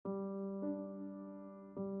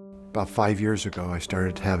About 5 years ago, I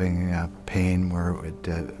started having pain where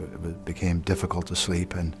it became difficult to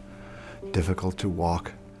sleep and difficult to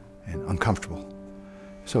walk and uncomfortable.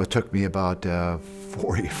 So it took me about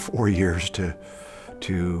 4 years to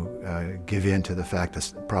give in to the fact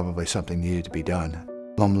that probably something needed to be done.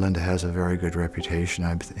 Loma Linda has a very good reputation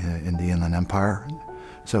in the Inland Empire,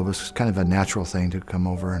 so it was kind of a natural thing to come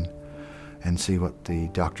over and see what the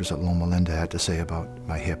doctors at Loma Linda had to say about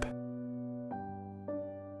my hip.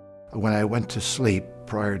 When I went to sleep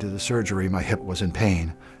prior to the surgery, my hip was in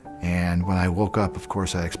pain. And when I woke up, of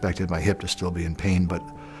course, I expected my hip to still be in pain, but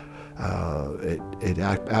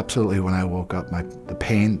absolutely, when I woke up, the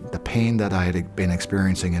pain that I had been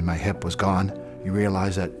experiencing in my hip was gone. You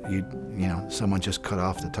realize that someone just cut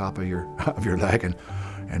off the top of your leg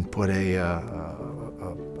and put a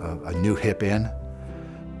new hip in.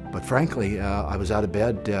 But frankly, I was out of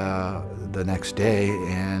bed the next day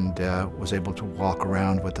and was able to walk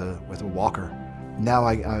around with a walker. Now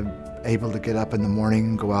I'm able to get up in the morning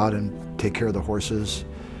and go out and take care of the horses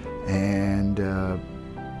and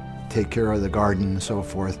take care of the garden and so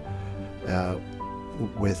forth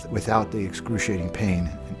without the excruciating pain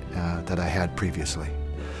that I had previously.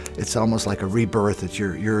 It's almost like a rebirth. That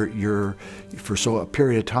you're for a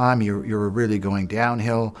period of time you're really going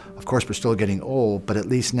downhill. Of course, we're still getting old, but at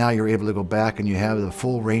least now you're able to go back and you have the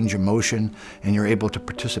full range of motion, and you're able to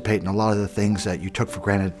participate in a lot of the things that you took for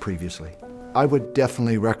granted previously. I would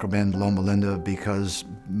definitely recommend Loma Linda because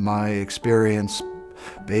my experience,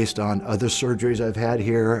 based on other surgeries I've had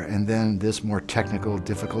here and then this more technical,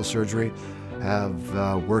 difficult surgery,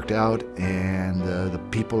 have worked out, and the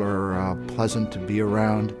people are pleasant to be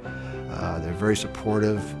around. They're very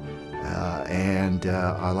supportive, and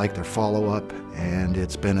I like their follow-up, and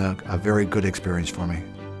it's been a very good experience for me.